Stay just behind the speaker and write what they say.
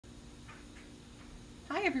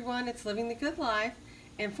Hi everyone, it's Living the Good Life,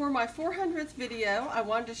 and for my 400th video I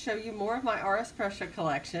wanted to show you more of my RS Prussia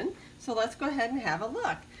collection, so let's go ahead and have a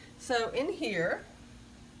look. So in here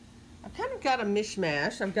I've kind of got a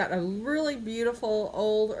mishmash. I've got a really beautiful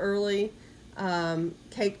old early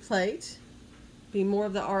cake plate, be more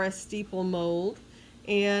of the RS steeple mold,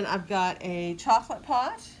 and I've got a chocolate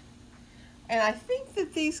pot, and I think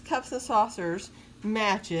that these cups and saucers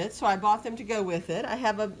match it, so I bought them to go with it. I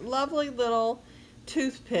have a lovely little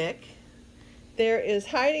toothpick. There is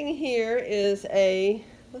hiding here is a,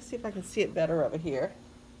 let's see if I can see it better over here.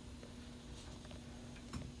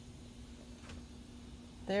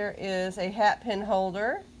 There is a hat pin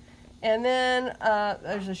holder, and then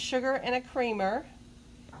there's a sugar and a creamer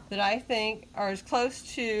that I think are as close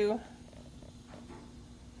to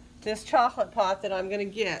this chocolate pot that I'm going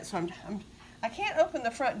to get. So I can't open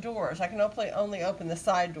the front doors. I can only open the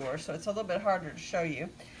side doors, so it's a little bit harder to show you.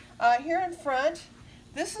 Here in front,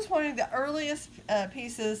 this is one of the earliest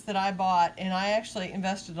pieces that I bought, and I actually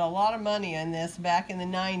invested a lot of money in this back in the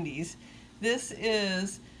 90s. This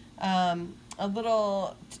is a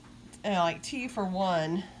little like tea for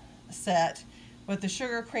one set with the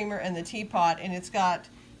sugar creamer and the teapot, and it's got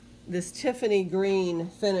this Tiffany green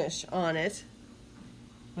finish on it.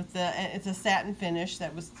 It's a satin finish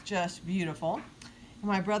that was just beautiful.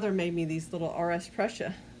 And my brother made me these little RS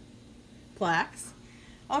Prussia plaques.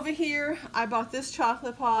 Over here, I bought this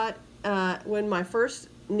chocolate pot when my first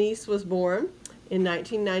niece was born in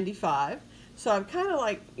 1995. So I've kind of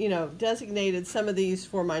like, designated some of these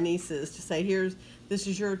for my nieces to say, this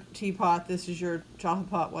is your teapot, this is your chocolate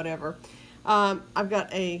pot, whatever. I've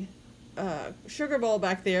got a sugar bowl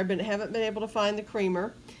back there, but haven't been able to find the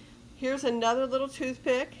creamer. Here's another little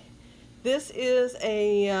toothpick. This is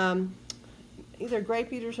a either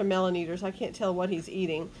grape eaters or melon eaters. I can't tell what he's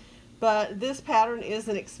eating. But this pattern is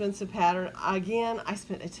an expensive pattern. Again, I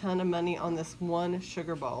spent a ton of money on this one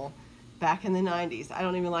sugar bowl back in the 90s. I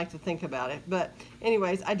don't even like to think about it. But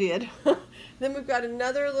anyways, I did. Then we've got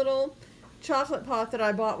another little chocolate pot that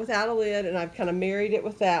I bought without a lid, and I've kind of married it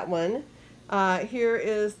with that one. Here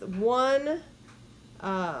is one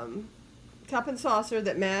cup and saucer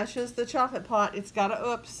that matches the chocolate pot. It's got a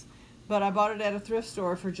oops, but I bought it at a thrift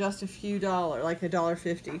store for just a few dollars, like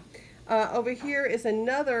 $1.50. Over here is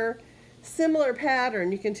another similar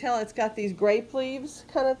pattern. You can tell it's got these grape leaves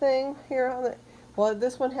kind of thing here on it. Well,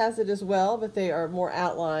 this one has it as well, but they are more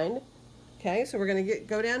outlined. Okay, so we're going to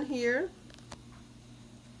go down here.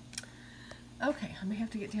 Okay, I may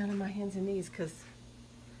have to get down on my hands and knees because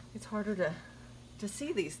it's harder to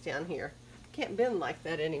see these down here. Can't bend like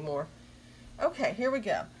that anymore. Okay, here we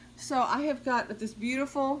go. So I have got this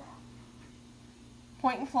beautiful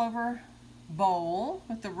point and clover bowl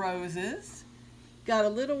with the roses. Got a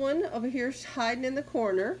little one over here hiding in the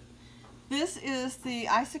corner. This is the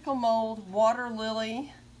icicle mold water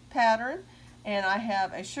lily pattern, and I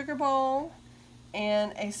have a sugar bowl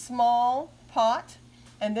and a small pot,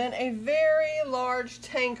 and then a very large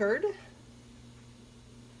tankard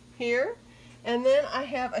here. And then I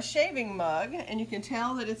have a shaving mug, and you can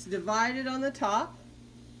tell that it's divided on the top.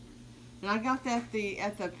 And I got that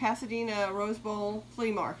at the Pasadena Rose Bowl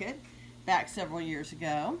flea market back several years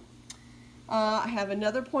ago. I have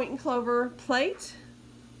another point and clover plate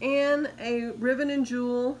and a ribbon and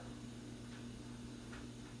jewel.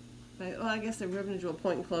 Well, I guess a ribbon and jewel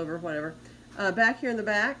point and clover, whatever. Back here in the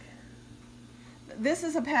back. This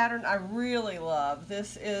is a pattern I really love.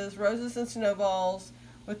 This is roses and snowballs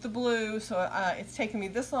with the blue, so it's taken me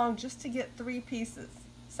this long just to get 3 pieces,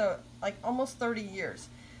 so like almost 30 years.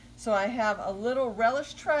 So I have a little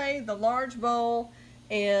relish tray, the large bowl,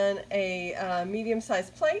 and a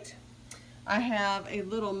medium-sized plate. I have a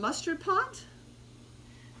little mustard pot.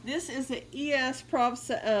 This is the ES,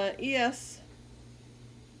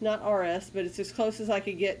 not RS, but it's as close as I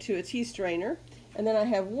could get to a tea strainer. And then I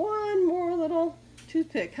have one more little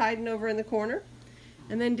toothpick hiding over in the corner.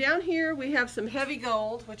 And then down here we have some heavy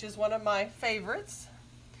gold, which is one of my favorites.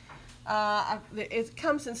 It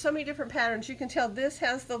comes in so many different patterns. You can tell this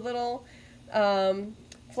has the little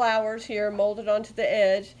flowers here molded onto the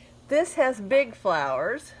edge. This has big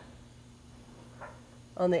flowers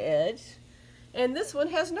on the edge. And this one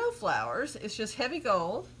has no flowers. It's just heavy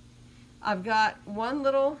gold. I've got one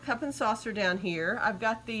little cup and saucer down here. I've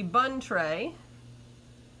got the bun tray.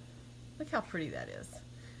 Look how pretty that is.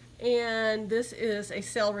 And this is a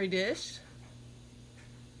celery dish.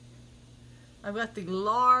 I've got the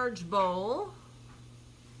large bowl,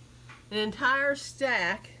 an entire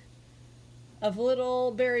stack of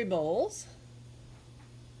little berry bowls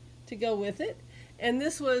to go with it, and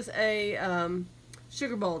this was a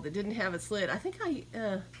sugar bowl that didn't have its lid. I think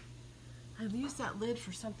I I used that lid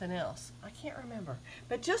for something else. I can't remember.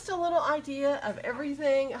 But just a little idea of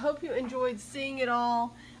everything. I hope you enjoyed seeing it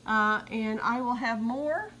all. And I will have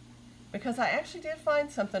more because I actually did find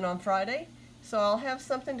something on Friday. So I'll have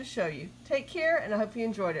something to show you. Take care, and I hope you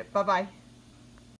enjoyed it. Bye-bye.